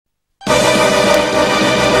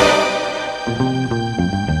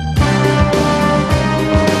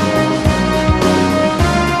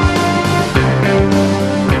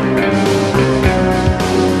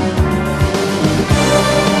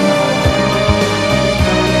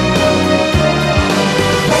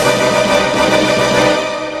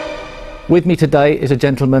With me today is a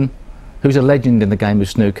gentleman who's a legend in the game of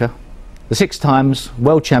snooker, the 6 times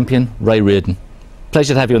world champion, Ray Reardon.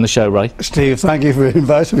 Pleasure to have you on the show, Ray. Steve, thank you for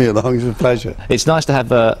inviting me along. It's a pleasure. It's nice to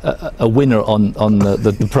have a winner on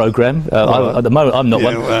the programme. At the moment, I'm not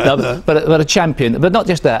one, no, but a champion. But not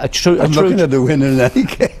just that, I'm looking at the winner in any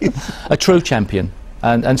case. A true champion,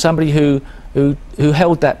 and somebody who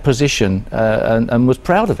held that position and was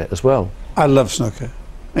proud of it as well. I love snooker.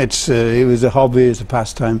 It was a hobby, it's a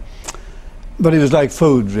pastime, but it was like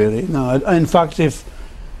food, really. No, in fact, if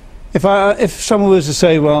someone was to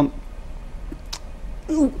say, well,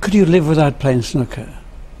 could you live without playing snooker?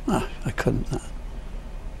 I couldn't.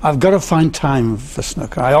 I've got to find time for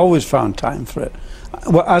snooker. I always found time for it.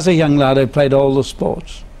 Well, as a young lad, I played all the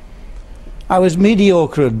sports. I was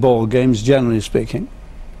mediocre at ball games, generally speaking.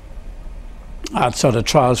 I had sort of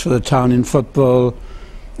trials for the town in football,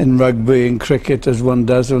 in rugby, in cricket, as one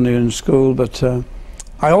does when you're in school, but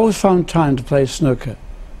I always found time to play snooker.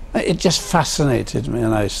 It just fascinated me,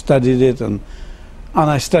 and I studied it, and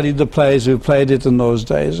I studied the players who played it in those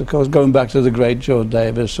days, of course, going back to the great Joe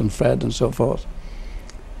Davis and Fred and so forth.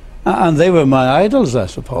 And they were my idols, I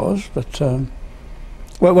suppose. But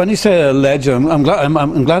well, when you say a legend, I'm glad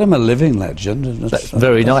I'm a living legend. That's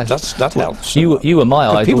very nice. That helps. You were my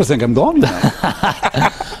idol. People think I'm gone, you know.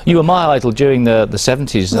 You were my idol during the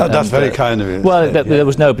 70s. No, that's very kind of you. Well, there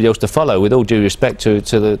was nobody else to follow, with all due respect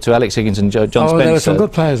to Alex Higgins and John Spencer. There were some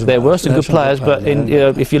good players. There were some good players, but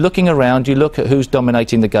if you're looking around, you look at who's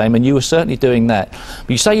dominating the game, and you were certainly doing that. But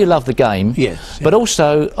you say you love the game, yes, but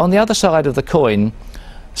also, on the other side of the coin,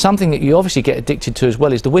 something that you obviously get addicted to as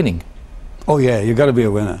well is the winning. Oh yeah, you've got to be a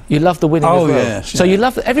winner. You love the winning as well. Yes. So you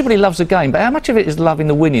love. Everybody loves the game, but how much of it is loving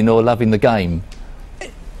the winning or loving the game?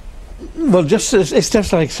 Well, it's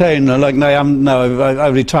just like saying, like I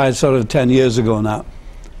retired sort of 10 years ago now,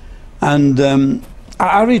 and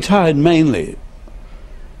I retired mainly.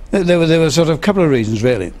 There were sort of a couple of reasons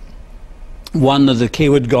really. One, that the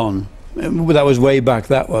key had gone. That was way back,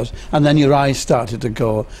 that was, and then your eyes started to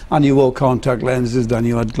go, and you wore contact lenses, then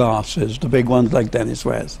you had glasses, the big ones like Dennis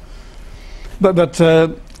wears. But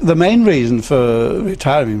the main reason for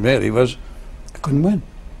retiring really was I couldn't win.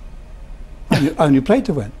 I only played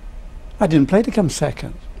to win. I didn't play to come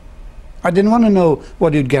second. I didn't want to know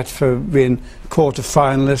what you'd get for being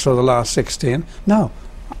quarter-finalist or the last 16. No,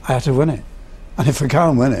 I had to win it. And if I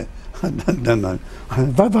can't win it, then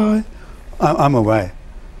bye-bye, I'm away.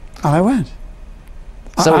 And I went.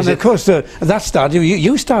 So and of course, that started,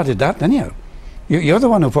 you started that, didn't you? You're the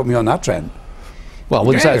one who put me on that trend. Well, I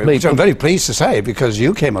wouldn't say it's me. Which I'm very pleased to say, because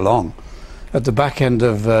you came along at the back end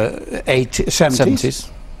of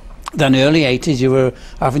 70s. Then early 80s, you were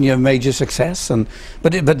having your major success.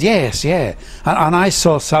 But yes, yeah. And I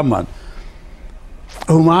saw someone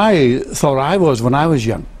whom I thought I was when I was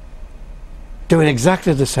young, doing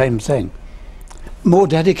exactly the same thing, more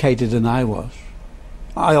dedicated than I was.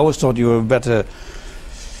 I always thought you were a better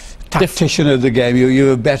tactician of the game. You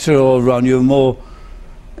were better all round. You were more.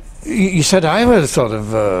 You said I was sort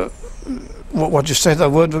of what you said,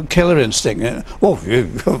 that word, killer instinct. Oh,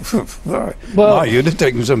 you'd have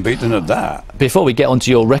taken some beating at that. Before we get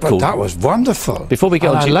onto your record, but that was wonderful. Before we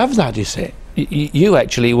get I love that. You see, you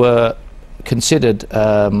actually were considered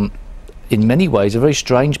in many ways a very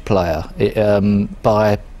strange player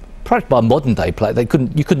by modern day play.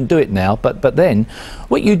 You couldn't do it now, but then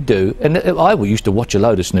what you'd do, and I used to watch a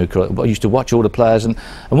load of snooker. I used to watch all the players, and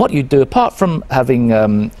what you'd do, apart from having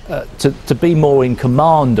to be more in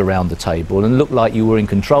command around the table and look like you were in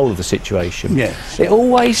control of the situation. Yes. It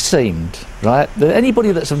always seemed, right, that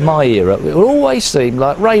anybody that's of my era, it would always seem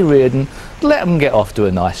like Ray Reardon. Let them get off to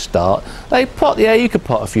a nice start. They pot, yeah, you could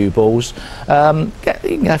pot a few balls. You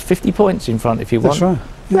can have 50 points in front if you want. That's right.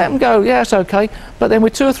 Let them go, yeah, it's okay. But then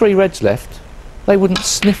with 2 or 3 reds left, they wouldn't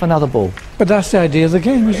sniff another ball. But that's the idea of the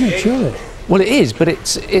game, isn't it? Surely. Well, it is, but it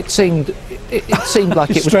seemed like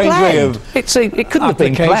it was planned. It couldn't have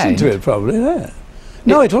been planned. To it, probably. Yeah.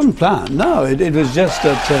 No, it wasn't planned. No, it was just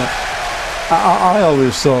that I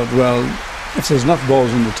always thought, well, if there's enough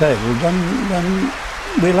balls on the table, then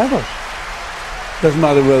we level. Doesn't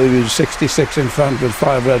matter whether he was 66 in front with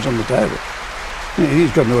 5 reds on the table.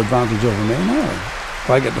 He's got no advantage over me. No. If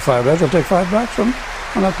I get the 5 reds, I'll take 5 blacks from him,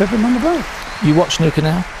 and I'll clip him on the back. You watch snooker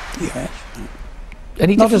now? Yes.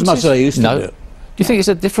 Any Not as much as I used to do. Do you think it's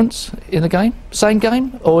a difference in the game? Same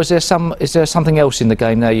game? Or is there something else in the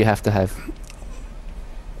game now you have to have?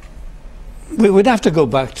 We'd have to go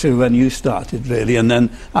back to when you started, really, and then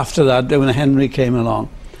after that, when Henry came along.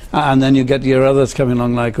 And then you get your others coming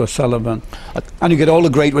along like O'Sullivan. And you get all the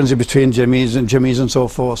great ones in between Jimmy's and so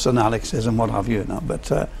forth, and Alex's and what have you.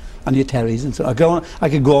 But and your Terrys and so on. I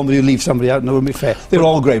could go on, but you leave somebody out, and it wouldn't be fair. They're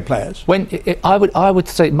all great players. I would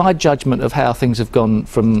say my judgment of how things have gone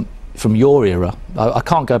from your era, I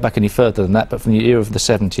can't go back any further than that, but from the era of the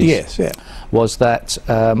 70s, yes, yeah, was that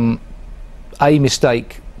a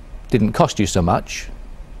mistake didn't cost you so much,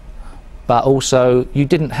 but also you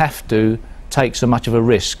didn't have to take so much of a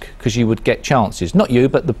risk because you would get chances. Not you,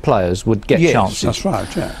 but the players would get chances. That's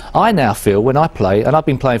right, yeah. I now feel when I play, and I've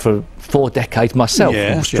been playing for 4 decades myself,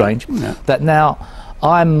 strange, that now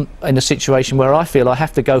I'm in a situation where I feel I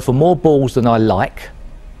have to go for more balls than I like,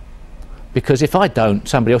 because if I don't,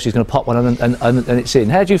 somebody else is going to pop one and it's in.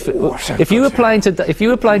 How do you feel? If you were playing today,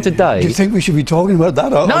 do you think we should be talking about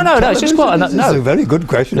that? No, it's just quite. This is a very good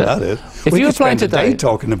question. That is. If you were playing today,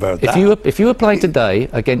 talking about that. If you were playing today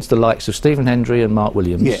against the likes of Stephen Hendry and Mark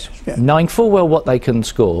Williams, knowing full well what they can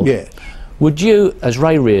score, would you, as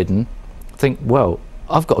Ray Reardon, think, well,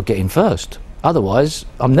 I've got to get in first, otherwise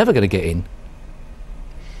I'm never going to get in?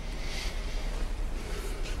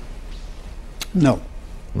 No.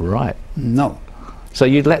 Right. No. So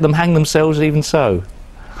you'd let them hang themselves even so?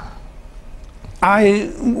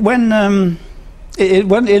 When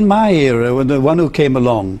in my era, when the one who came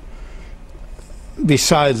along,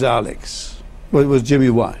 besides Alex, was Jimmy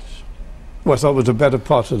White, who I thought was a better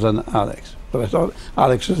potter than Alex. But I thought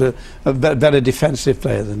Alex was a better defensive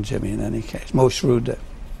player than Jimmy in any case, more shrewd.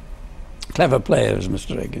 Clever player as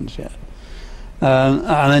Mr. Higgins, yeah.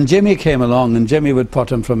 And then Jimmy came along, and Jimmy would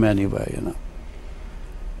pot him from anywhere, you know.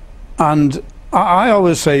 And I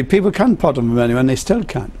always say people can pot them from anywhere, and they still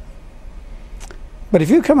can. But if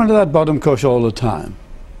you come into that bottom cush all the time,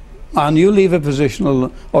 and you leave a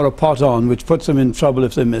positional or a pot on which puts them in trouble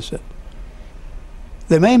if they miss it,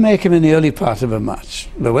 they may make him in the early part of a match,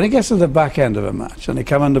 but when it gets to the back end of a match and they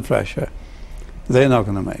come under pressure, they're not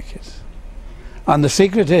going to make it. And the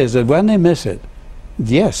secret is that when they miss it,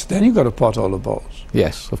 yes, then you've got to pot all the balls.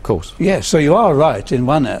 Yes, of course. Yes, so you are right in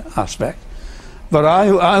one aspect. But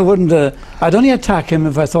I wouldn't. I'd only attack him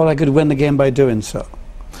if I thought I could win the game by doing so.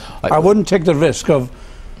 I wouldn't take the risk of,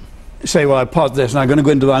 say, well, I pot this and I'm going to go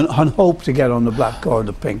into and hope to get on the black or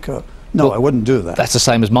the pink. No, well, I wouldn't do that. That's the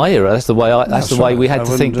same as my era. That's the way. That's the way we had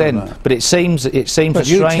to think then. That. But it seems. But strange.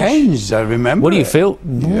 You changed. I remember. What do you feel?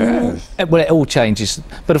 Yes. Well, it all changes.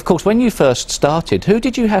 But of course, when you first started, who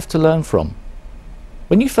did you have to learn from?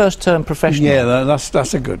 When you first turned professional? Yeah,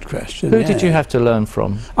 that's a good question. Who did you have to learn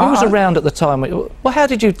from? Who was around at the time? Well, how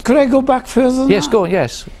did you... Could I go back further than Yes, that? go on,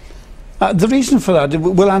 yes. The reason for that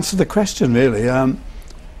will answer the question, really. At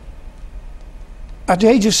the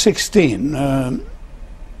age of 16, I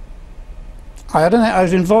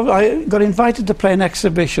got invited to play an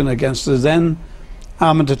exhibition against the then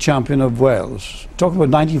amateur champion of Wales. Talking about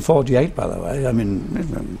 1948, by the way. I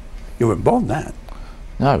mean, you weren't born then.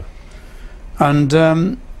 No. And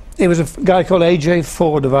it was a guy called A.J.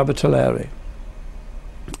 Ford of Abertillery.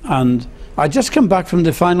 And I'd just come back from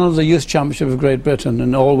the final of the Youth Championship of Great Britain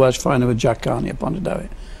in all-West final with Jack Carney at Pontardawe.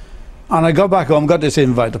 And I got back home, got this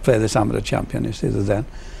invite to play this amateur champion, you see, then.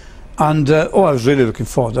 And, I was really looking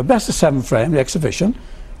forward to it. Best of 7 frame, the exhibition.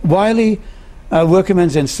 Wiley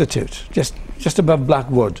Workingmen's Institute, just above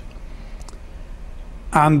Blackwood.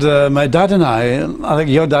 And my dad and I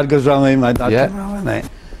think your dad goes round with me, my dad came round with me.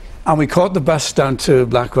 And we caught the bus down to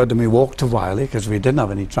Blackwood and we walked to Wiley because we didn't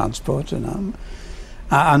have any transport, you know.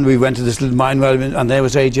 And we went to this little mine and there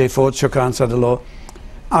was A.J. Ford, shook hands, said hello.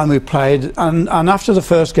 And we played. And after the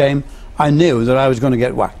first game, I knew that I was going to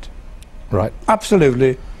get whacked. Right.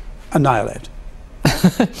 Absolutely annihilated.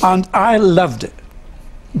 And I loved it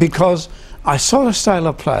because I saw a style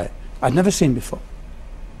of play I'd never seen before.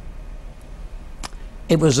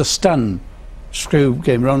 It was a stun screw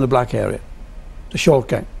game around the black area, the short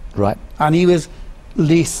game. Right. And he was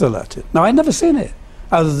lethal at it. Now, I'd never seen it,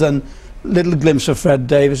 other than little glimpse of Fred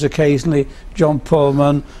Davis occasionally, John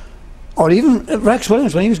Pullman, or even Rex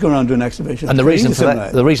Williams when he was going around doing exhibitions. And the reason for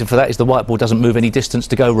that is the white ball doesn't move any distance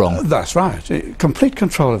to go wrong. That's right. Complete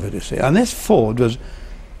control of it, you see. And this Ford was,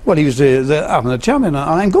 well, he was the amateur champion. And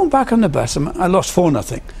I'm going back on the bus, and I lost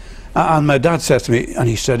 4-0. And my dad said to me, and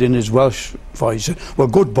he said in his Welsh voice, he said, well,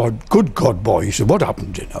 good God, boy. He said, what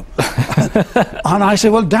happened, you know? And I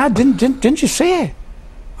said, well, Dad, didn't you see it?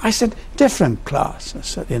 I said, different class. I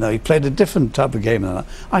said, you know, he played a different type of game than that.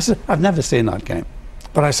 I said, I've never seen that game.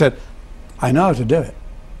 But I said, I know how to do it.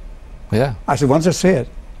 Yeah. I said, once I see it,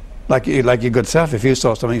 like your good self, if you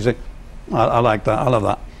saw something, you say, I like that, I love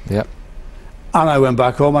that. Yeah. And I went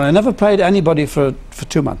back home, and I never played anybody for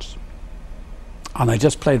 2 months. And I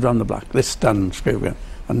just played round the block, this stun screw game,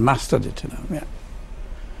 and mastered it, you know. Yeah.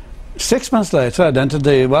 6 months later, I'd entered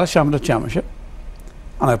the Welsh Amateur Championship,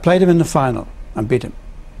 and I played him in the final and beat him.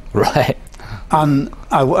 Right. And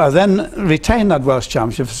I then retained that Welsh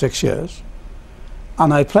Championship for 6 years,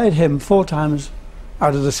 and I played him 4 times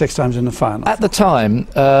out of the 6 times in the final. At the time,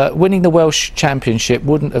 winning the Welsh Championship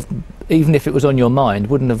wouldn't have, even if it was on your mind, you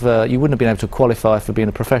wouldn't have been able to qualify for being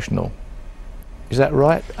a professional. Is that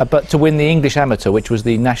right? But to win the English Amateur, which was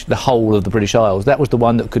the whole of the British Isles, that was the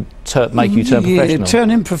one that could make you turn professional.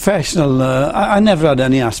 Turning professional, I never had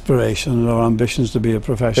any aspirations or ambitions to be a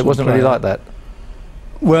professional It wasn't player. really like that?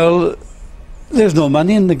 Well, there's no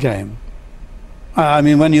money in the game. I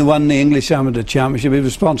mean, when you won the English Amateur Championship, it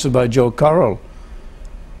was sponsored by Joe Correll,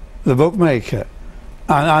 the bookmaker,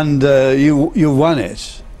 and you won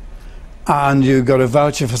it, and you got a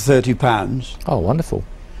voucher for £30. Oh, wonderful.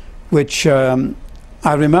 Which I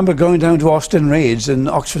remember going down to Austin Reed's in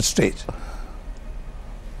Oxford Street,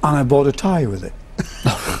 and I bought a tie with it.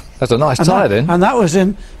 That's a nice tie then. And that was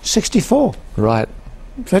in '64. Right.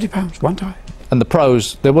 £30, one tie. And the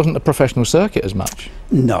pros, there wasn't a professional circuit as much?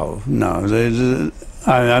 No.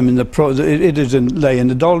 I mean, it isn't lay in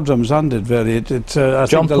the doldrums, and it very. I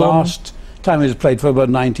think the last time it was played for about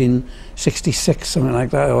 1966, something like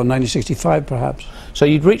that, or 1965 perhaps. So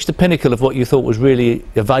you'd reached the pinnacle of what you thought was really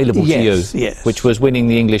available to you, yes. Which was winning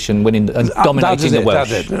the English and dominating the Welsh.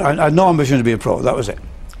 That's it. I had no ambition to be a pro. That was it.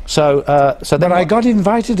 So but I got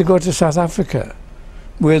invited to go to South Africa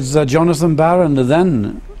with Jonathan Barron, the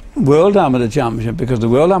then World Amateur Championship, because the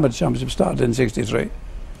World Amateur Championship started in '63,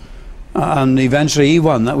 and eventually he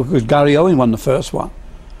won that because Gary Owen won the first one,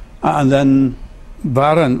 and then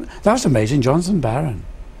Barron. That was amazing. Jonathan Barron,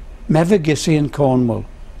 Mevagissey in Cornwall,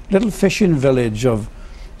 little fishing village of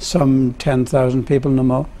some 10,000 people no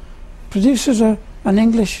more, produces an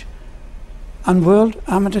English and World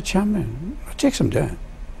Amateur Champion. It takes him down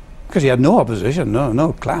because he had no opposition,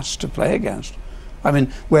 no class to play against. I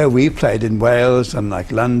mean, where we played in Wales and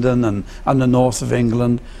like London and the north of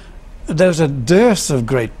England, there was a dearth of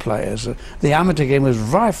great players. The amateur game was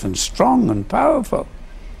rife and strong and powerful.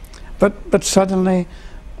 But suddenly,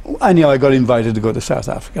 I knew I got invited to go to South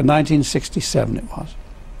Africa. 1967 it was.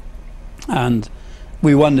 And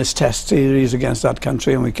we won this test series against that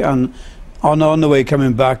country, and on the way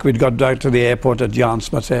coming back, we'd got back to the airport at Jan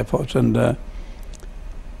Smuts Airport, and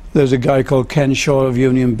there's a guy called Ken Shaw of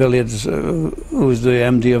Union Billiards, who was the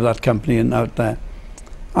MD of that company out there.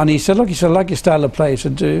 And he said, look, I like your style of play. He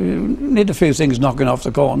said, you need a few things knocking off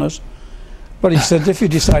the corners. But he said, if you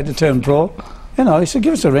decide to turn pro, he said,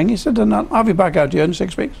 give us a ring. He said, and I'll be back out here in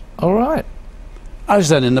 6 weeks. All right. I was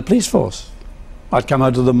then in the police force. I'd come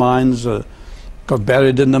out of the mines, got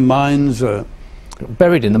buried in the mines.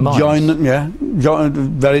 Buried in the mines?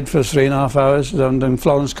 Buried for 3.5 hours down in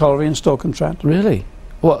Florence Colliery in Stoke-on-Trent. Really?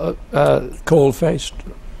 What? Cold-faced.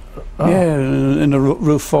 Oh. Yeah, in a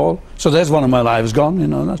roof fall. So there's one of my lives gone,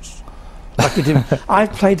 that's lucky to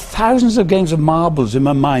I've played thousands of games of marbles in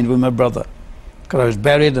my mind with my brother, because I was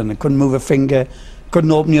buried and I couldn't move a finger,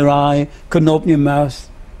 couldn't open your eye, couldn't open your mouth.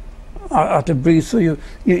 I had to breathe through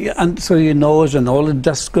through your nose, and all the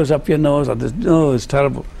dust goes up your nose. It's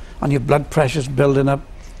terrible. And your blood pressure's building up.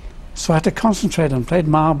 So I had to concentrate and played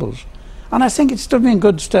marbles. And I think it stood me in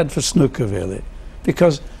good stead for snooker, really,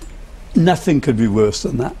 because nothing could be worse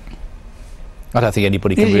than that. I don't think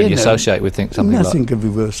anybody can really associate with something like that. Nothing could be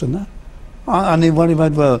worse than that. And he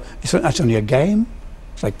went, well, that's only a game.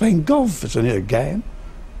 It's like playing golf. It's only a game.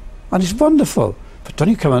 And it's wonderful. But don't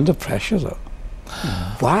you come under pressure, though?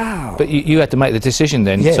 Wow. But you had to make the decision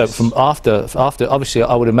then. Yes. So from after obviously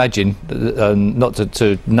I would imagine, not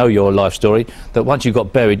to know your life story, that once you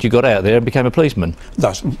got buried, you got out there and became a policeman.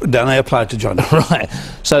 Then I applied to join. Right.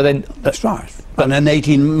 So then that's right. And then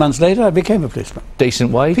 18 months later I became a policeman.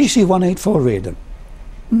 Decent wage? PC 184 Reardon.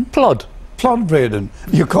 Plod. Plod Reardon.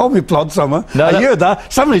 You called me Plod somewhere. No, I heard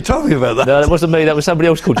that. Somebody told me about that. No, that wasn't me. That was somebody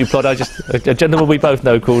else called you Plod. A gentleman we both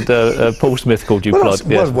know called Paul Smith called you Plod.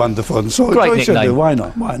 That was wonderful. And so great nickname. Why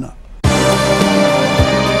not? Why not?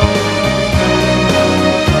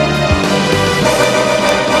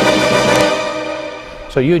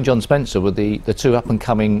 So you and John Spencer were the two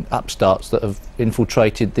up-and-coming upstarts that have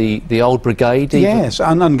infiltrated the old brigade. Yes,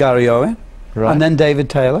 and Gary Owen. Right. And then David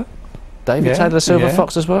Taylor. David Taylor, Silver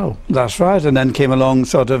Fox as well. That's right. And then came along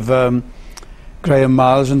sort of Graham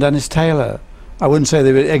Miles and Dennis Taylor. I wouldn't say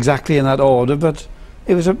they were exactly in that order, but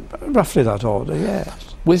it was roughly that order,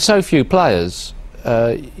 yes. With so few players,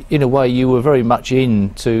 in a way you were very much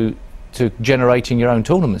into generating your own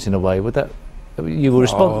tournaments in a way. Would that, you were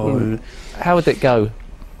responsible? How would it go?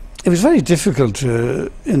 It was very difficult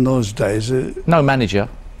in those days. No manager?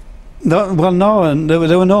 No, well, no, and there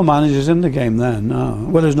were no managers in the game then, no.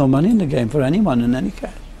 Well, there's no money in the game for anyone in any case.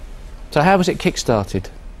 So how was it kick-started?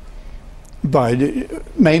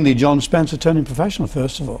 mainly John Spencer turning professional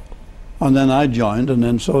first of all, and then I joined, and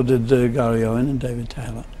then so did Gary Owen and David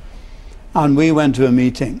Taylor, and we went to a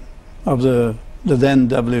meeting of the then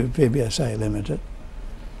WPBSA Limited,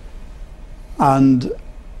 and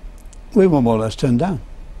we were more or less turned down.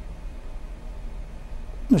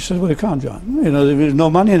 They said, "Well, you can't join. You know, there's no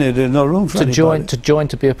money in it. There's no room for anybody." To join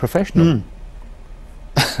to be a professional.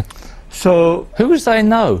 So who was saying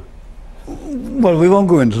no? Well, we won't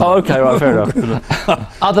go into that. Oh, okay, right, fair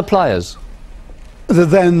enough. Other players? The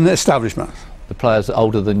then establishment. The players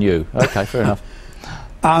older than you. Okay, fair enough.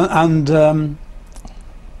 And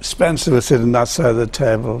Spencer was sitting that side of the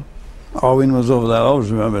table. Owen was over there. I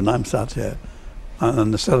always remember, and I'm sat here.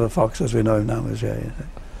 And the Silver Fox, as we know him now, was here. You know.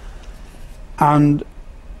 And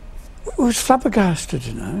it was flabbergasted,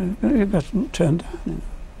 you know. You got turned down, you know.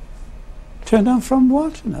 Turned down from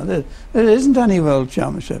what? You know, there isn't any World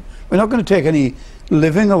Championship. We're not going to take any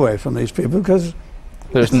living away from these people because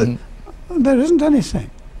there isn't anything.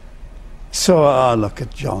 So I look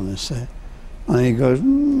at John and say, and he goes,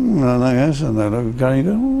 well, I guess, and I look at Gary and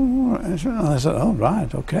goes, and I said, oh,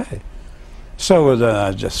 right, okay. So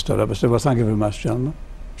I just stood up and said, well, thank you very much, gentlemen.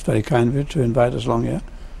 It's very kind of you to invite us along here.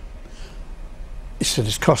 He said,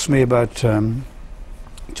 it's cost me about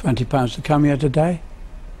 £20 to come here today.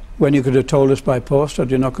 When you could have told us by post that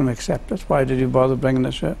you're not going to accept us, why did you bother bringing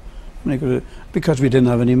us here? Because we didn't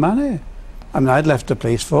have any money. I mean, I'd left the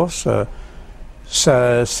police force.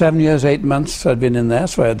 So 7 years, 8 months I'd been in there,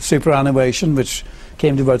 so I had superannuation, which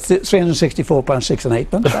came to about £364.6 and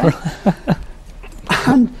 8 pence.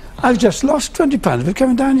 And I've just lost £20 for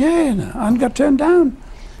coming down here, you know, and got turned down.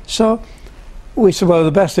 So we said, well,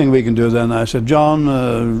 the best thing we can do then, I said,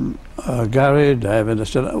 John, Gary, David, I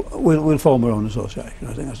said, we'll form our own association.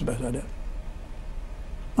 I think that's the best idea.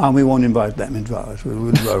 And we won't invite them into ours.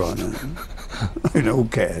 We'll do our own. You know, who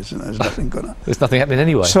cares? You know, there's nothing going on. There's nothing happening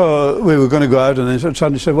anyway. So we were going to go out, and then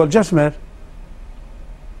suddenly said, well, just a minute.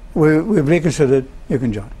 We've reconsidered. You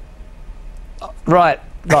can join. Right,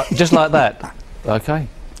 just like that. Okay.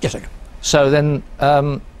 Yes, I can. So then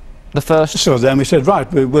the first... So then we said,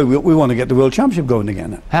 right, we want to get the World Championship going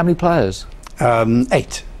again. How many players?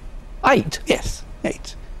 8. 8? Yes,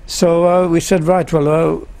 8. So we said, right,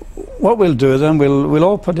 well, what we'll do then, we'll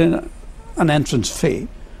all put in an entrance fee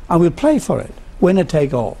and we'll play for it, winner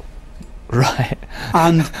take all. Right.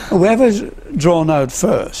 And whoever's drawn out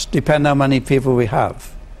first, depending how many people we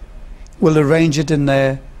have, will arrange it in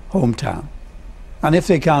their hometown. And if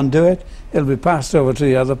they can't do it, it'll be passed over to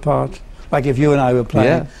the other part. Like if you and I were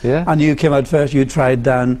playing, and you came out first, you tried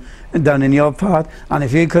down in your part, and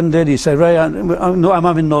if you couldn't do it, you say, Ray, I'm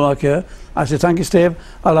having no luck here. I said, thank you, Steve,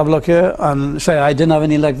 I'll have luck here, and say I didn't have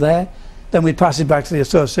any luck there. Then we'd pass it back to the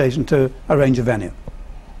association to arrange a venue.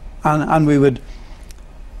 And we would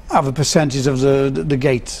have a percentage of the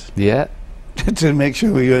gate. Yeah. To make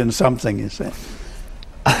sure we earn something, you see.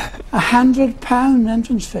 £100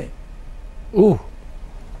 entrance fee. Ooh.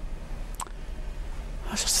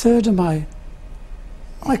 That's a third of my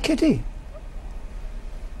kitty.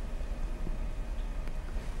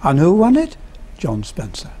 And who won it? John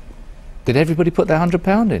Spencer. Did everybody put their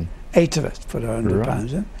 £100 in? 8 of us put our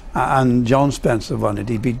 £100 in. And John Spencer won it.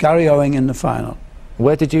 He beat Gary Owen in the final.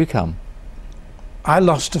 Where did you come? I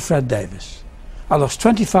lost to Fred Davis. I lost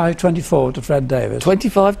 25-24 to Fred Davis.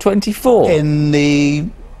 25-24? In the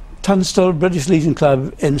Tunstall British Legion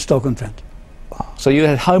Club in Stoke-on-Trent. So you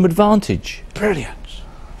had home advantage? Brilliant.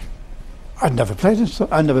 I'd never played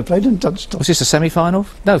in Tunstall. Was this a semi-final?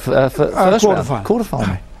 No, first quarter-final.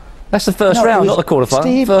 Quarter-final. That's the first round, not the quarter-final.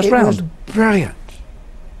 Steve, first round. It was brilliant.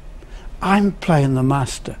 I'm playing the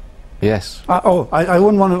master. Yes. I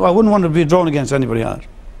wouldn't want to be drawn against anybody else.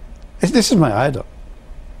 This is my idol.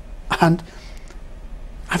 And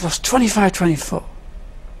I lost 25-24.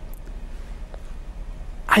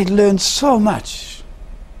 I learned so much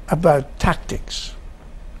about tactics.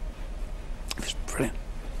 It was brilliant.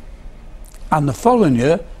 And the following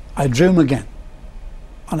year, I drew him again.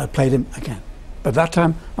 And I played him again. But that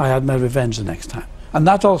time, I had my revenge the next time. And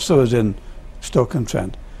that also was in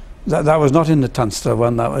Stoke-on-Trent. That was not in the Tunstall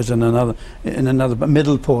one, that was in another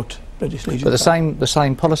Middleport British Legion. But the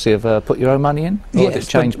same policy of put your own money in? Or yes, did it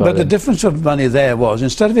change but the difference of money there was,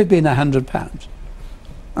 instead of it being £100,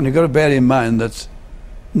 and you've got to bear in mind that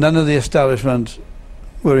none of the establishment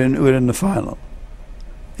were in the final,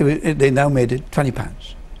 they now made it £20.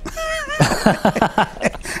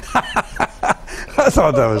 I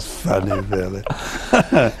thought that was funny, really.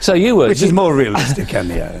 So you were, which is more realistic,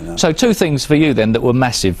 anyhow. You know. So 2 things for you then that were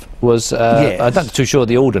massive was yes. I'm not too sure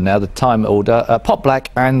the order now, the time order, Pot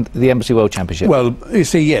Black and the Embassy World Championship. Well, you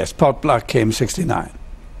see, yes, Pot Black came '69,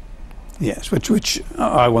 Yes, which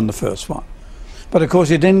I won the first one. But of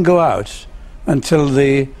course it didn't go out until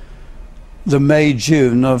the May,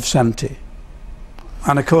 June of 70.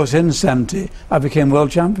 And of course in 70 I became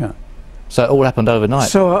world champion. So it all happened overnight.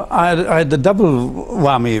 So I had the double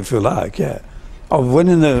whammy, if you like, yeah, of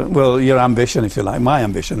winning the, well, your ambition, if you like, my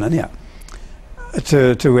ambition, and yeah,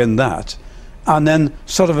 to win that. And then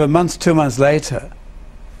sort of a month, 2 months later,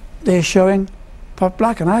 they're showing Pot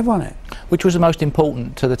Black and I won it. Which was the most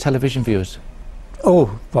important to the television viewers?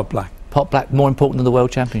 Oh, Pot Black. Pot Black more important than the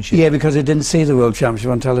World Championship? Yeah, because they didn't see the World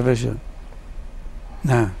Championship on television.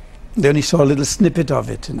 No. They only saw a little snippet of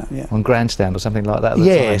it, you know, yeah. On Grandstand or something like that at the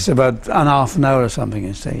yes, time. about an half an hour or something,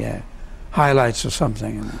 you say, yeah. Highlights or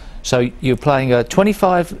something. You know. So you're playing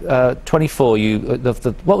 25, 24.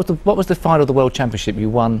 What was the final of the World Championship? You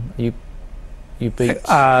won. You beat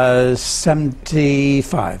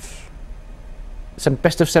 75.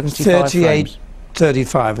 Best of 75. 38,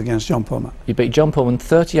 35 against John Palmer. You beat John Palmer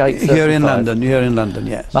 38. 35. Here in London. Here in London.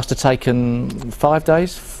 Yes. Must have taken 5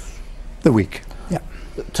 days. The week. Yeah.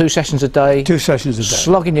 2 sessions a day. 2 sessions a day.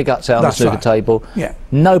 Slogging your guts out on the snooker table. Yeah.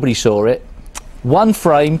 Nobody saw it. 1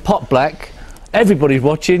 frame, Pot Black. Everybody's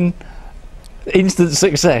watching. Instant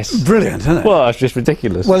success. Brilliant, isn't it? Well, it's just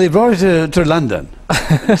ridiculous. Well, he brought it to London.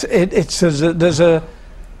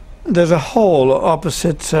 There's a hall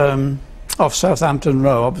opposite off Southampton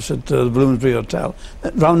Row, opposite the Bloomsbury Hotel.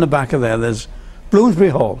 Round the back of there's Bloomsbury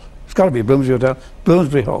Hall. It's got to be Bloomsbury Hotel.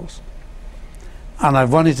 Bloomsbury Halls. And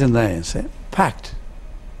I've won it in there. You see, packed.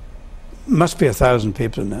 Must be 1,000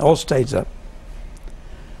 people in there, all staged up.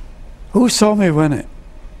 Who saw me win it?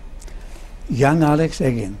 Young Alex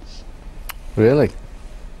Higgins. Really?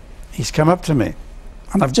 He's come up to me,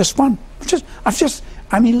 and I've just won.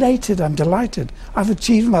 I'm elated. I'm delighted. I've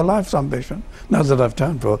achieved my life's ambition now that I've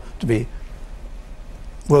turned pro to be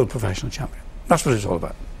world professional champion. That's what it's all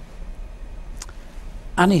about.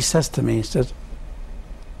 And he says to me, he says,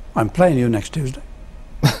 "I'm playing you next Tuesday."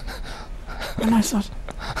 And I thought,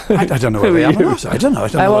 I don't know whether I am or not. I don't know.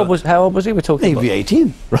 How old was he? We're talking maybe about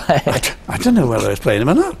 18. Right. I don't know whether I was playing him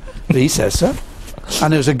or not, but he says so.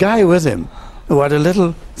 And there was a guy with him who had a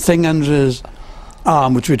little thing under his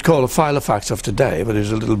arm, which we'd call a filofax of today, but it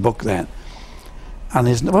was a little book then. And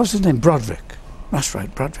what was his name? Broderick. That's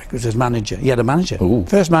right, Broderick was his manager. He had a manager. Ooh.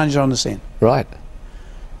 First manager on the scene. Right.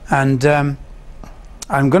 And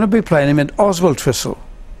I'm going to be playing him at Oswald Twistle,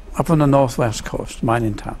 up on the northwest coast,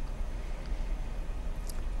 mining town.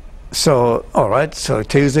 So, all right, so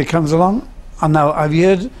Tuesday comes along, and now I've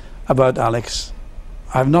heard about Alex.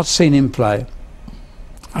 I've not seen him play.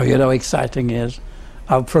 I've heard how exciting he is,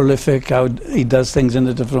 how prolific, how he does things in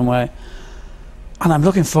a different way. And I'm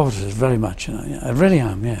looking forward to this very much, you know. Yeah, I really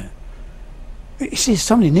am, yeah. You see,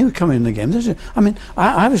 somebody new coming in the game.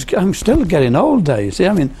 I'm still getting old there, you see.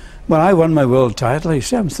 I mean, when I won my world title, you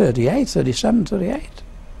see, I'm 38, 37, 38.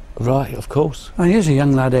 Right, of course. And here's a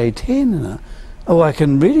young lad, 18, you know. Oh, I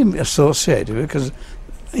can really associate with it because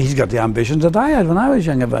he's got the ambitions that I had when I was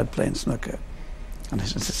young about playing snooker. And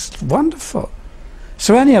it's wonderful.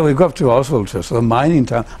 So anyhow, we go up to Oswald Twistle, a mining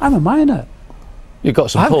town. I'm a miner. You've got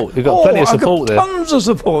support. You've got plenty of support there. Tons of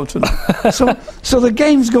support. So the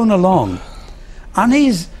game's going along. And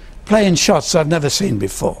he's playing shots I've never seen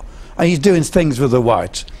before. And he's doing things with the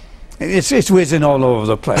white. It's whizzing all over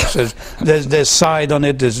the place. There's side on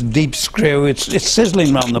it, there's deep screw, it's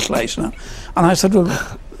sizzling around the place now. And I said, well,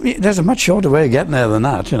 there's a much shorter way of getting there than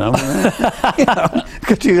that, you know.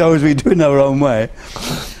 Because you always be doing our own way.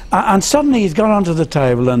 And suddenly he's gone onto the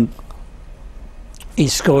table and he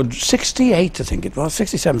scored 68, I think it was,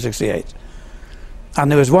 67, 68.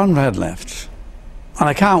 And there was 1 red left. And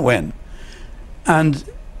I can't win. And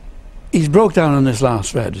he's broke down on this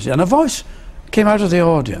last red, you see, and a voice came out of the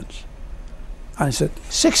audience. And he said,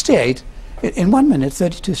 68 in 1 minute,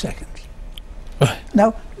 32 seconds.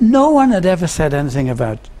 Now, no one had ever said anything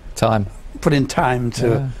about time, putting time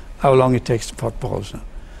to how long it takes to pot balls.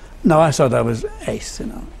 No, I thought that was ace, you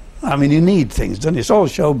know. I mean, you need things, don't you? It's all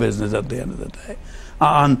show business at the end of the day.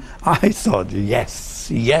 And I thought, yes,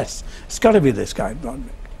 it's got to be this guy,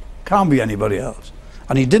 Broderick. Can't be anybody else.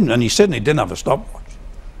 And he didn't, and he certainly didn't have a stopwatch.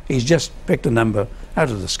 He's just picked a number out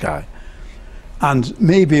of the sky. And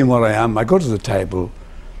me being what I am, I go to the table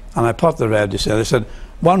and I pot the red. I said,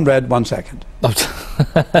 1 red, 1 second.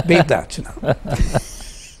 Beat that, you know.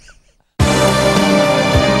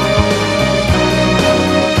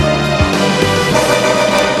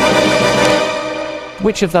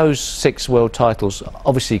 Which of those 6 world titles,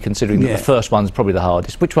 obviously considering that the first one's probably the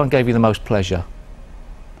hardest, which one gave you the most pleasure?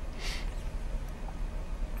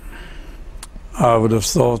 I would have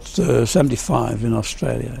thought 75 in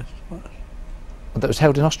Australia. That was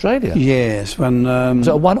held in Australia? Yes, when... Was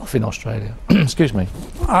it a one-off in Australia? Excuse me.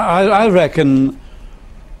 I reckon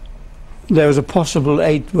there was a possible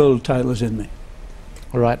 8 world titles in me.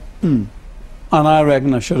 All right. And I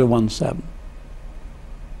reckon I should have won 7.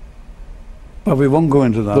 But we won't go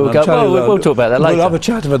into that. We'll talk about that later. We'll have a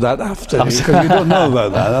chat about that after, because we don't know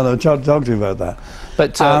about that. I'll talk to you about that.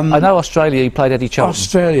 But I know Australia, you played Eddie Charlton.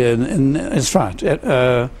 Australia, in fact,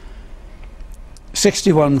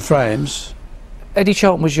 61 frames. Eddie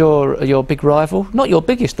Charlton was your big rival? Not your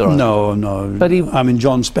biggest, though. No, no. But I mean,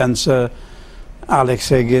 John Spencer, Alex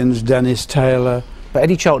Higgins, Dennis Taylor. But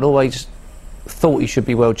Eddie Charlton always thought he should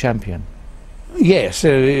be world champion. Yes,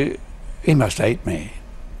 he must hate me.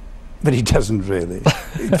 But he doesn't really.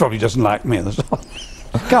 He probably doesn't like me. That's all.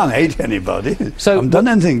 Can't hate anybody. So I haven't done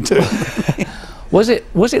anything to him. Was it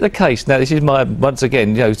the case? Now this is my, once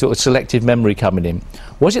again, sort of selective memory coming in.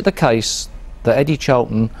 Was it the case that Eddie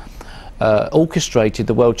Charlton orchestrated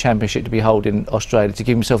the World Championship to be held in Australia to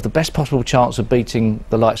give himself the best possible chance of beating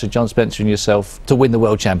the likes of John Spencer and yourself to win the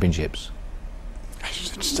World Championships?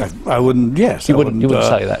 I wouldn't. Yes, you wouldn't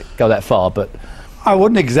say that, go that far, but. I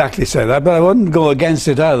wouldn't exactly say that, but I wouldn't go against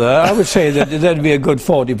it either. I would say that there'd be a good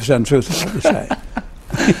 40% truth in what you say.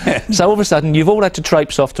 Yeah. So all of a sudden, you've all had to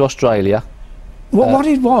traipse off to Australia. Well, what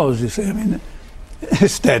it was, you see, I mean,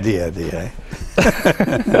 steady Eddie, eh?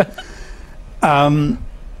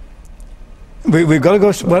 We've got to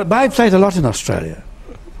go. Well, but I played a lot in Australia.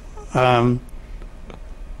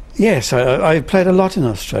 Yes, I played a lot in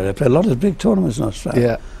Australia. I played a lot of big tournaments in Australia.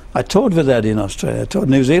 Yeah. I toured with Eddie in Australia. I toured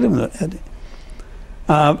New Zealand with Eddie.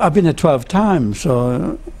 I've been there 12 times,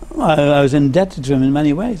 so I was indebted to him in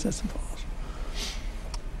many ways, I suppose.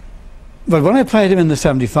 But when I played him in the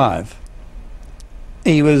 75,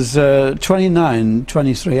 he was 29,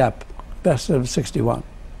 23 up, best of 61.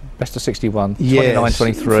 Best of 61, yes, 29,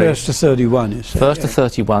 23. First to 31, you say. First to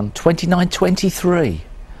 31, 29, 23.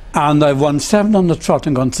 And I've won 7 on the trot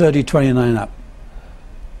and gone 30, 29 up.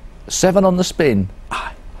 7 on the spin.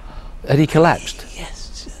 Aye. And he collapsed. Yes.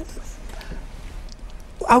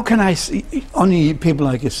 How can I see? Only people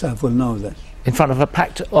like yourself will know this. In front of a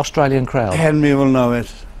packed Australian crowd. Henry will know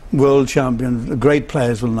it. World champions, great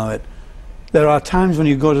players will know it. There are times when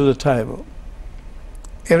you go to the table,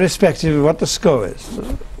 irrespective of what the score is,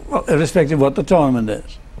 irrespective of what the tournament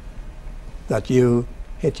is, that you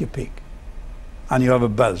hit your peak and you have a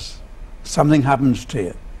buzz. Something happens to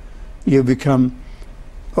you. You become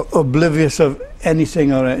oblivious of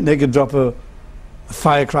anything, or they could drop a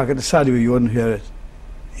firecracker at the side of you, you wouldn't hear it.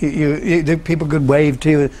 People could wave to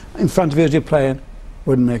you in front of you as you're playing,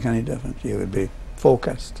 wouldn't make any difference. You would be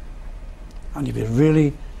focused and you'd be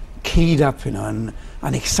really keyed up, you know,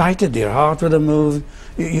 and excited. Your heart would have moved.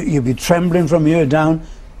 You'd be trembling from here down,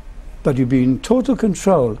 but you'd be in total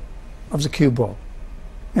control of the cue ball.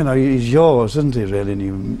 You know, he's yours, isn't he, really?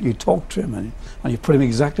 And you talk to him and you put him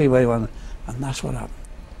exactly where you want, and that's what happened.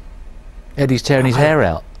 Eddie's tearing his hair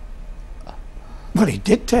out. Well, he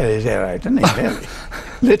did tear his hair out, didn't he? Really?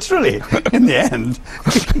 Literally, in the end.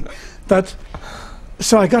 But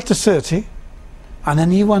so I got to 30, and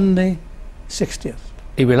then he won the 60th.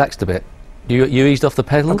 He relaxed a bit. You eased off the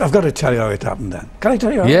pedal? I've got to tell you how it happened then. Can I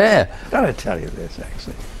tell you how? Yeah. I've got to tell you this,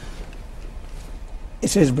 actually.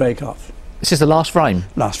 It's his break off. This is the last frame?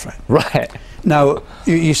 Last frame. Right. Now,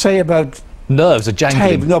 you say about... Nerves are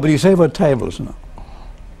jangling. No, but you say about tables, no?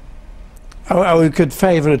 How we could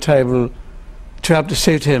favour a table to have to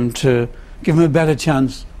suit him, to give him a better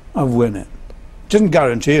chance of winning. Didn't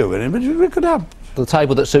guarantee you winning, but we could have. The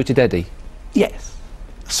table that suited Eddie? Yes.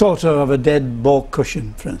 Sort of a dead balk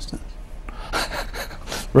cushion, for instance.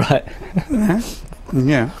 Right.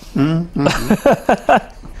 Yeah.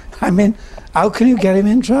 I mean, how can you get him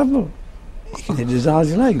in trouble? You can hit his eyes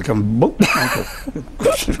you like, come boom.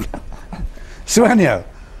 So anyhow,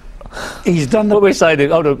 he's done the... What we're saying,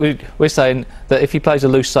 hold on, we're saying that if he plays a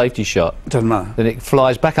loose safety shot, doesn't matter, then it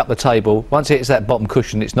flies back up the table. Once it hits that bottom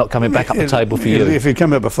cushion, it's not coming back up the table for you. If you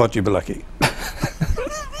come up a foot, you'll be lucky.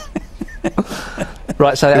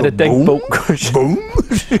 Right, so they had a dead ball cushion. Boom!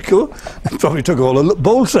 Cool. Probably took all the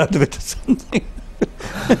balls out of it or something.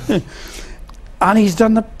 And he's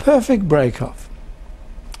done the perfect break-off.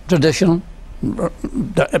 Traditional,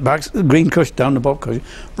 green cushion down the ball cushion,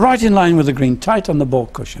 right in line with the green, tight on the ball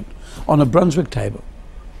cushion, on a Brunswick table.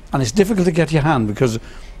 And it's difficult to get your hand because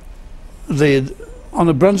on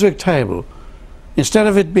a Brunswick table, instead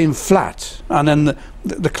of it being flat and then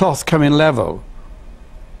the cloth coming level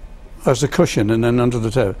as the cushion and then under the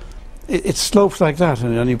table, it slopes like that,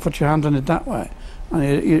 and you put your hand on it that way.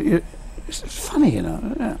 And it's funny, you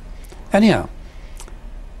know. Yeah. Anyhow,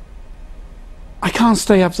 I can't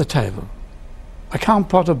stay up the table. I can't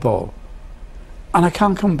pot a ball, and I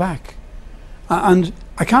can't come back, and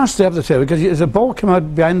I can't stay up the table because there's a ball come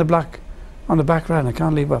out behind the black on the back round. I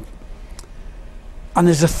can't leave up, and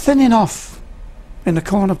there's a thinning off in the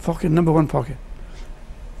corner pocket, number 1 pocket.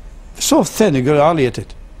 So thin you could hardly hit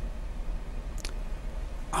it,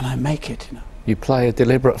 and I make it. You know. You play a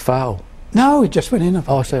deliberate foul. No, it just went in.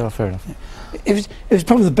 Oh, I see. Oh, fair enough. It was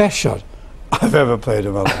probably the best shot I've ever played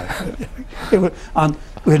in my life. It was, and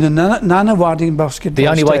we had a Nana Wadding basketball The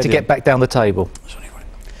only way to stadium. get back down the table.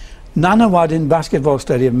 Nana Wadding basketball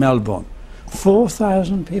stadium, Melbourne.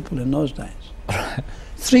 4,000 people in those days.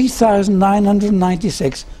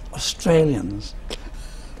 3,996 Australians.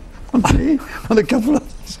 And me, and a couple of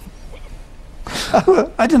others.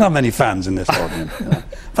 I didn't have many fans in this audience. You know.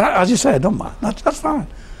 But as you say, I don't mind. That's fine.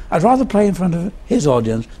 I'd rather play in front of his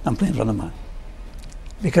audience than play in front of mine.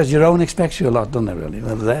 Because your own expects you a lot, don't they, really?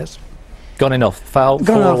 Well, theirs. Gone enough. Foul,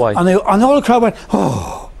 Gone fall off, away. and all the crowd went,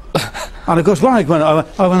 oh. And of course, when I got it,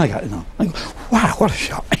 you know, I go, wow, what a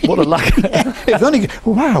shot. What a luck.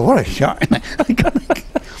 Wow, what a shot.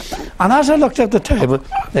 And as I looked at the table,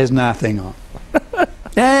 there's nothing on.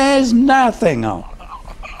 There's nothing on.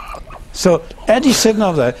 So Eddie's sitting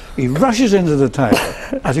over there, he rushes into the table,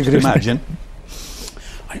 as you could imagine.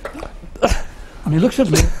 And he looks at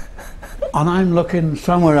me, and I'm looking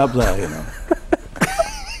somewhere up there, you know.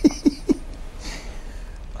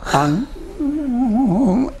 And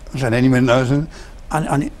then any minute knows him.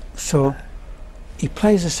 And so he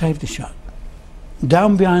plays a safety shot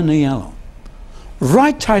down behind the yellow,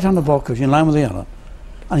 right tight on the ball because you're in line with the yellow,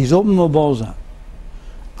 and he's opened the balls out.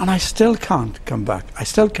 And I still can't come back. I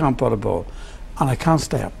still can't pot a ball, and I can't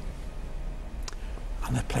stay up.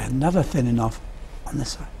 And they play another thin enough on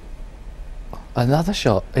this side. Another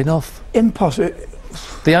shot, enough. Impossible.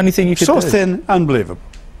 The only thing you could so do. thin, unbelievable.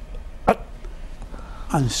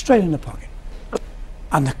 And straight in the pocket.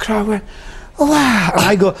 And the crowd went, wow. And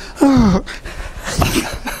I go, oh.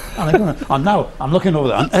 And I go, and now I'm looking over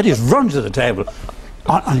there, and Eddie runs to the table.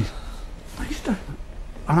 And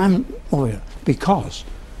I'm over here because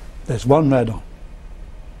there's one red on.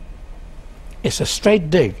 It's a straight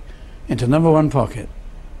dig into number 1 pocket.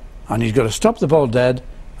 And he's got to stop the ball dead,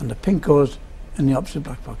 and the pink goes in the opposite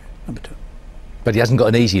black pocket, number 2. But he hasn't got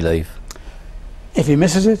an easy leave. If he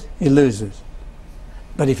misses it, he loses.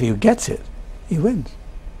 But if he gets it, he wins.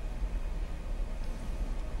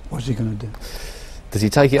 What's he going to do? Does he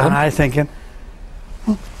take it on? And I'm thinking,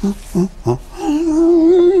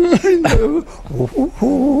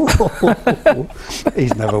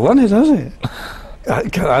 he's never won it, has he?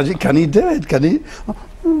 Can he do it? Can he?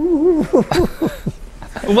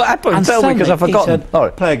 What happened? And Tell me, because I've forgotten. He said, All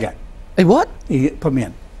right. play again. Hey, what? He put me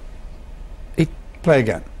in. He play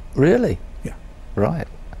again. Really? Yeah. Right.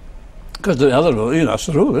 Because the other rule, you know, that's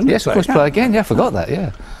the rule, isn't it? Yes, of course, play again. Yeah, I forgot that,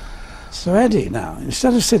 yeah. So Eddie now,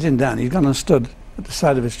 instead of sitting down, he's gone and stood at the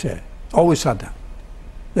side of his chair. Always sat down.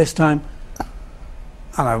 This time,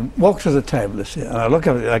 and I walk to the table to see it, and I look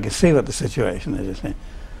at it, I can see what the situation is, you see.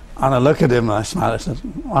 And I look at him and I smile, I said,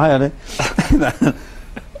 hi Eddie.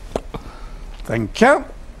 Thank you.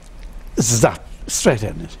 Zap, straight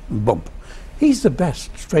in it, bump. He's the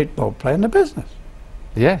best straight ball player in the business.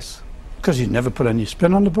 Yes. Because he never put any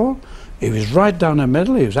spin on the ball. He was right down the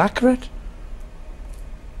middle, he was accurate.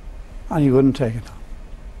 And he wouldn't take it on.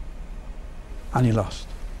 And he lost.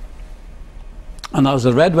 And as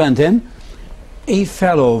the red went in, he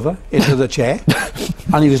fell over into the chair,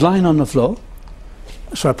 and he was lying on the floor.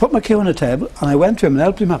 So I put my cue on the table, and I went to him and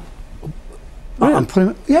helped him up. Really? And put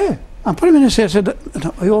him, yeah, and put him in his seat. I said,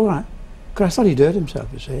 are you all right? Because I thought he'd hurt himself,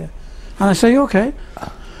 you see, yeah. And I said, you okay?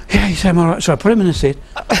 Yeah, he said, I'm all right. So I put him in his seat.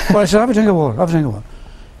 Well, I said, have a drink of water, have a drink of water.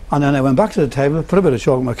 And then I went back to the table, put a bit of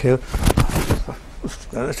chalk on my cue.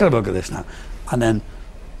 Let's have a look at this now. And then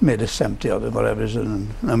made a 70 or whatever it is,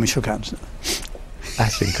 and we shook hands.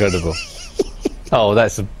 That's incredible. Oh,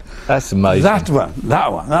 that's amazing.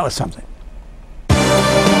 That was something.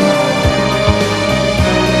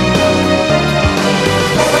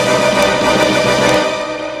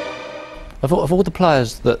 Of all the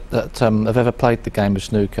players that have ever played the game of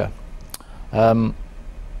snooker, and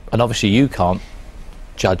obviously you can't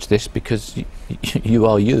judge this because you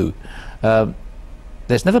are you,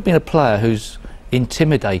 there's never been a player who's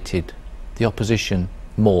intimidated the opposition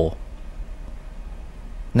more.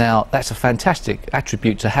 Now, that's a fantastic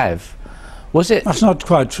attribute to have. Was it? That's not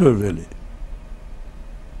quite true, really.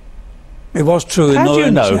 It was true in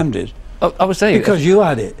the 70s. I was saying because you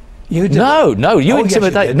had it. You did. No, you Yes,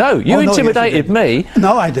 intimidated. you No, you intimidated me.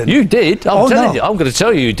 No, I didn't. You did. I'm telling you. I'm going to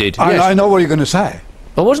tell you did. Yes. I know what you're going to say.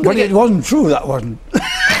 I wasn't. But it wasn't true. That wasn't.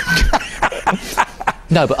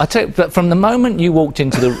 No, but I tell you, but from the moment you walked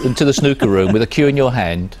into the snooker room with a cue in your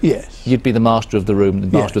hand, Yes. you'd be the master of the room, the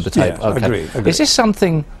master of the table. Yeah, Okay. agree. Is this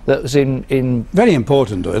something that was in? Very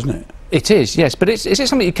important, though, isn't it? It is, yes. But is it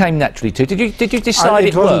something you came naturally to? Did you decide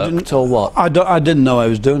it worked or what? I didn't know I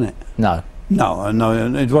was doing it. No. No,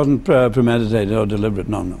 it wasn't premeditated or deliberate.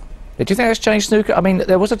 No. Do you think that's changed snooker? I mean,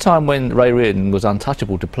 there was a time when Ray Reardon was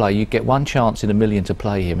untouchable to play. You'd get one chance in a million to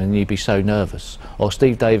play him and you'd be so nervous. Or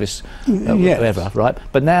Steve Davis, Yes. whatever, right?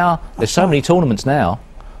 But now, there's so many tournaments now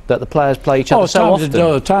that the players play each other so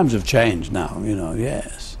often. Times have changed now,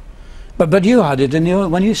 yes. But you had it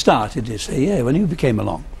when you started, you see, when you came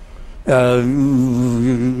along.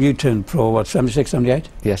 You turned pro, what, 76, 78?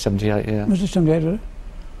 Yeah, 78, yeah. Was it 78, was it?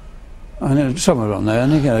 I know, somewhere around there.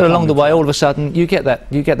 But along the way, all of a sudden, you get that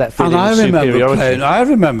feeling of superiority. I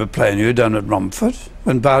remember playing you down at Romford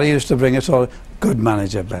when Barry used to bring us all. Good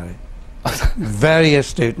manager, Barry. Very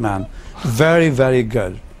astute man. Very, very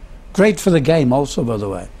good. Great for the game also, by the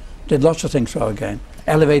way. Did lots of things for our game.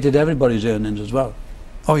 Elevated everybody's earnings as well.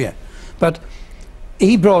 Oh, yeah. But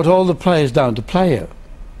he brought all the players down to play you.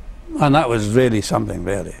 And that was really something,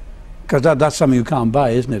 really. Because that's something you can't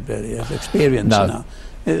buy, isn't it, really? It's experience, No.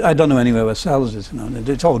 I don't know anywhere where sells it,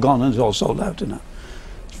 It's all gone and it's all sold out,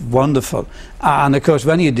 It's wonderful. And of course,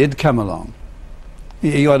 when you did come along,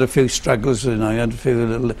 you had a few struggles, you had a few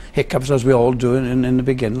little hiccups, as we all do in the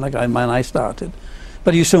beginning, like when I started.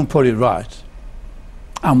 But you soon put it right.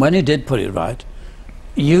 And when you did put it right,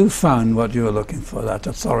 you found what you were looking for, that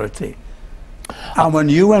authority. And when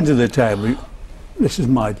you went to the table, this is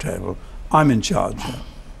my table, I'm in charge.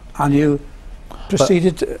 And you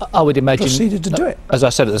proceeded to do it. As I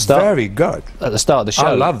said at the start, very good. At the start of the show,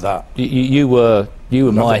 I love that. You were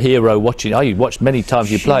my hero watching. You watched many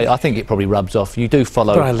times you play. I think it probably rubs off. You do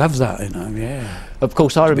follow. But I love that, yeah. Of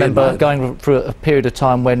course, I remember going through a period of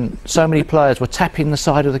time when so many players were tapping the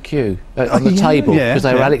side of the queue on the table because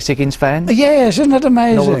they were Alex Higgins fans. Yes, isn't that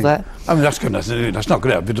amazing? And all of that. I mean, that's not going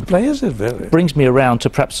to help you to play, is it, really? Brings me around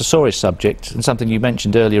to perhaps the sorest subject and something you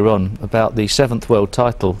mentioned earlier on about the 7th world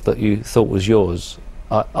title that you thought was yours.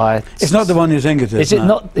 It's not the one you think it is. Is it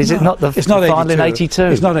not? Is it not the final in '82?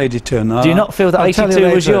 It's not '82. No. Do you not feel that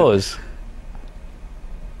 '82 was yours?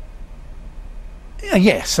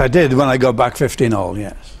 Yes, I did when I got back 15-all.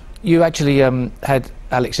 Yes. You actually had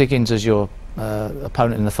Alex Higgins as your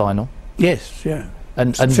opponent in the final. Yes, yeah.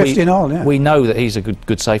 And 15-all. Yeah. We know that he's a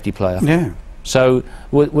good safety player. Yeah. So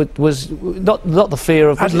was not the fear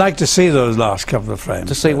of. I'd like to see those last couple of frames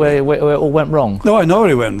to see where it all went wrong. No, I know where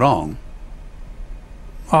it went wrong.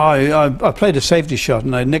 I played a safety shot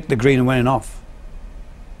and I nicked the green and went off.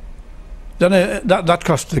 Then that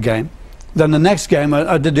cost the game. Then the next game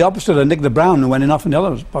I did the opposite. I nicked the brown and went off in the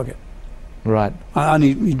other pocket. Right. And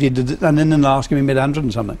he did. And in the last game he made 100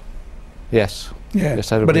 and something. Yes. Yeah. Yes,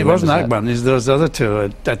 but it wasn't that one. There was the other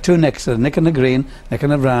two. Two nicks, a nick in the green, nick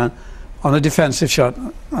in the brown, on a defensive shot,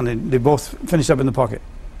 and they both finished up in the pocket.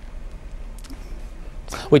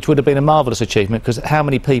 Which would have been a marvellous achievement, because how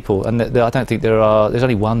many people, and I don't think there's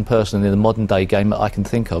only one person in the modern day game that I can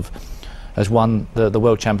think of has won the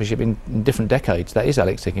World Championship in different decades. That is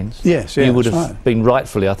Alex Higgins. Yes, you would have been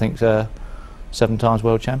rightfully, I think, 7 times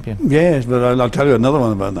world champion. Yes, but I'll tell you another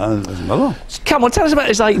one about that. There's another one. Come on, tell us about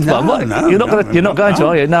his 8th one. You're not going to,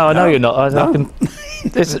 are you? No, I know you're not.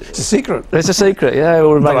 It's a secret. It's a secret, yeah. It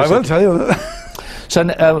will remain but I will tell you.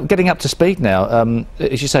 So, getting up to speed now,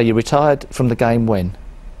 as you say, you retired from the game when?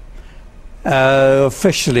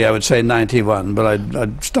 Officially, I would say 91, but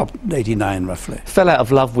I'd stopped 89 roughly. Fell out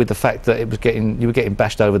of love with the fact that you were getting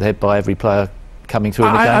bashed over the head by every player coming through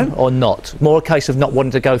in the game, or not? More a case of not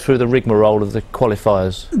wanting to go through the rigmarole of the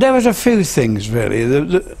qualifiers? There was a few things,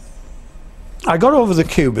 really. I got over the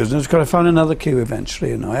cue business because I found another cue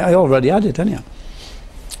eventually. I already had it anyhow.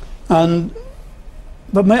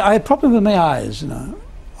 But I had a problem with my eyes.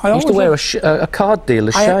 I used to wear a card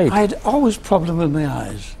dealer's shade. I had always a problem with my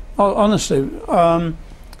eyes. Honestly,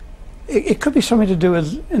 it could be something to do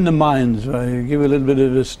with in the mind. You give a little bit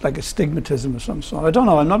of like a stigmatism of some sort. I don't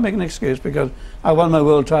know. I'm not making an excuse because I won my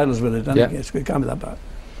world titles with it. It can't be that bad.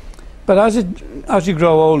 But as you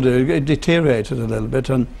grow older, it deteriorated a little bit,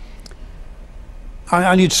 and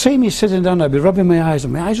you'd see me sitting down. I'd be rubbing my eyes,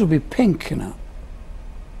 and my eyes would be pink.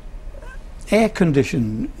 Air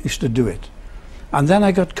condition used to do it, and then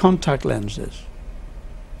I got contact lenses.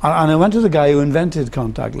 And I went to the guy who invented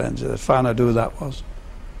contact lenses, found out who that was.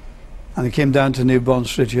 And he came down to New Bond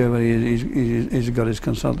Street here where he's got his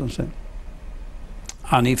consultancy.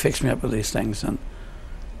 And he fixed me up with these things. And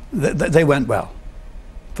they went well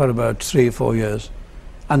for about 3 or 4 years.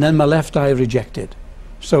 And then my left eye rejected.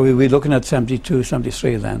 So we were looking at 72,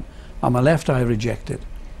 73 then. and my left eye rejected.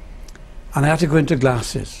 And I had to go into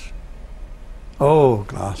glasses. Oh,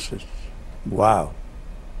 glasses. Wow.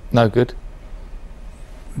 No good.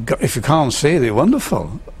 If you can't see, they're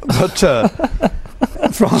wonderful. But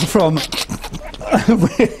from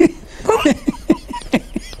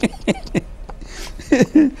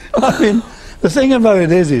I mean, the thing about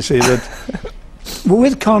it is, you see, that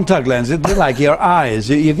with contact lenses, they're like your eyes.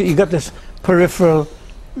 You got this peripheral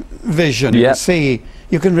vision. You can see,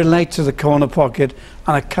 you can relate to the corner pocket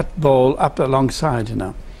and a cut ball up alongside, you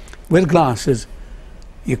know. With glasses,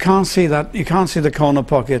 you can't see that. You can't see the corner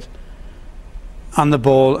pocket and the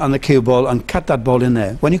ball and the cue ball and cut that ball in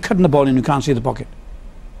there. When you're cutting the ball in, you can't see the pocket.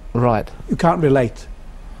 Right. You can't relate.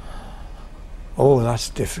 Oh, that's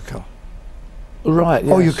difficult. Right.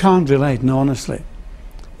 Yes. Oh, you can't relate, no, honestly.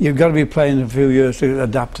 You've got to be playing a few years to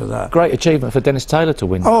adapt to that. Great achievement for Dennis Taylor to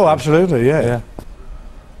win. Oh, absolutely, yeah.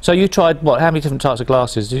 So you tried, what, how many different types of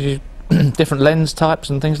glasses? Did you, different lens types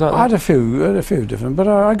and things like that? I had a few different, but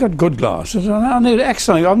I got good glasses. And I need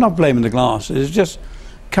excellent. I'm not blaming the glasses. It's just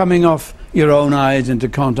coming off your own eyes into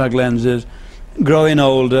contact lenses, growing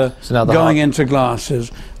older, going into glasses,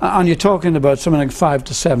 and you're talking about something like 5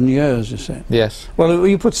 to 7 years, you see. Yes. Well,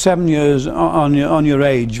 you put 7 years on your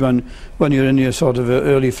age when you're in your sort of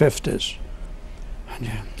early 50s, and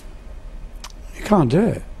you can't do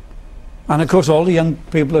it. And of course, all the young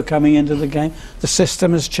people are coming into the game. The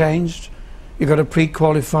system has changed. You've got to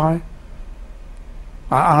pre-qualify, and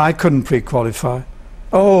I couldn't pre-qualify.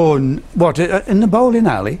 Oh, what, in the bowling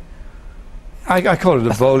alley? I call it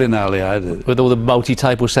a bowling alley, I did. With all the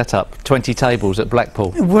multi-table setup, 20 tables at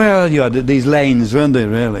Blackpool. Well, you had these lanes, weren't they,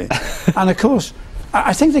 really? And of course,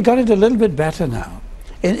 I think they got it a little bit better now,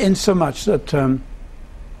 in so much that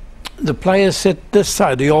the players sit this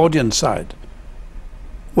side, the audience side,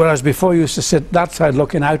 whereas before you used to sit that side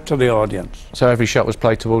looking out to the audience. So every shot was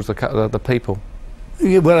played towards the people?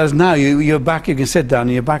 Whereas now, your back, you can sit down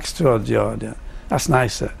and your back's towards the audience. That's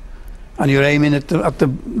nicer. And you're aiming at the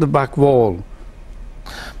back wall.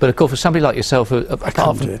 But of course, for somebody like yourself,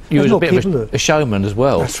 apart from you was a bit of a showman as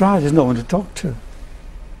well. That's right. There's no one to talk to.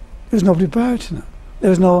 There's nobody about, you know. There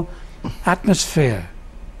was no atmosphere.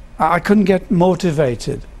 I couldn't get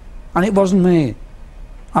motivated, and it wasn't me.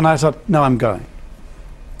 And I thought, no, I'm going.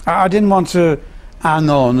 I didn't want to hang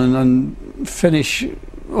on and finish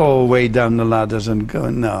all the way down the ladders and go.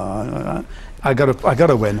 No, I got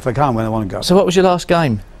to win. If I can't win, I want to go. So, what was your last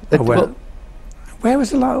game? Where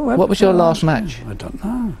was the last? What was your last match? I don't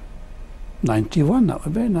know. 91. That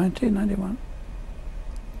would be 1991.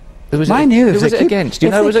 Mind you, if they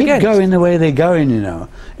keep going the way they're going, you know,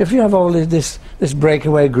 if you have all this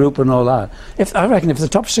breakaway group and all that, I reckon if the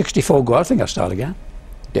top 64 go, I think I'll start again.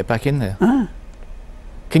 Get back in there.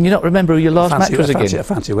 Can you not remember who your last match was again? I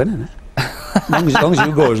fancy winning it. As long as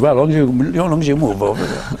you go as well, as long as you move over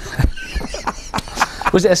there.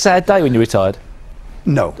 Was it a sad day when you retired?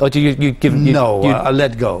 No. Or do you give? No, I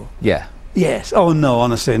let go. Yeah. Yes. Oh no,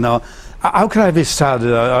 honestly, no. How can I be sad?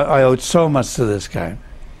 I owed so much to this game.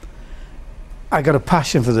 I got a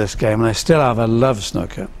passion for this game, and I still have. I love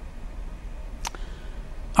snooker.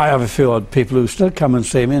 I have a few odd people who still come and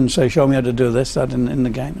see me and say, "Show me how to do this, that, in the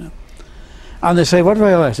game." You know? And they say, "What do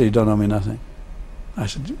I owe?" I say, "You don't owe me nothing." I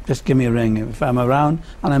said, "Just give me a ring. If I'm around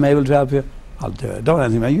and I'm able to help you, I'll do it. Don't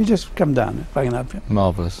anything about. You just come down if I can help you."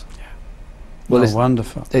 Marvellous. Well, it's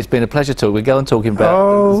wonderful. It's been a pleasure talking. We go on talking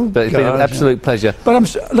about, but it's been an absolute pleasure.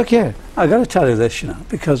 But look here, I got to tell you this, you know,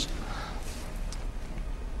 because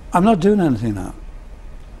I'm not doing anything now.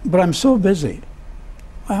 But I'm so busy,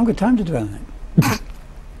 I haven't got time to do anything.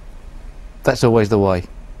 That's always the way.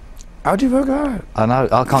 How do you work out? I know.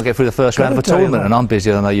 I can't get through the first round of a tournament, and I'm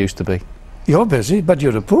busier than I used to be. You're busy, but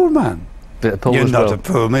you're a pool man. Bit of pool as well. You're not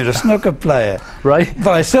a pool man, you're a snooker player. Right.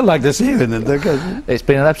 But I still like to see you in it. It's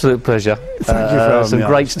been an absolute pleasure. Thank you for some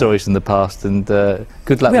great stories from the past, and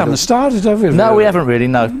good luck. We haven't started, have we? No, we haven't really,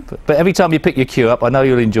 no. But every time you pick your cue up, I know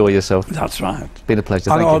you'll enjoy yourself. That's right. It's been a pleasure.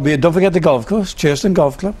 Thank you. Don't forget the golf course, Cheerston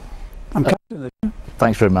Golf Club. I'm captain of it.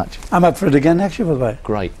 Thanks very much. I'm up for it again next year, by the way.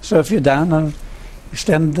 Great. So if you're down, I'll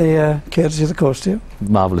extend the courtesy of the course to you.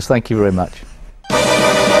 Marvellous. Thank you very much.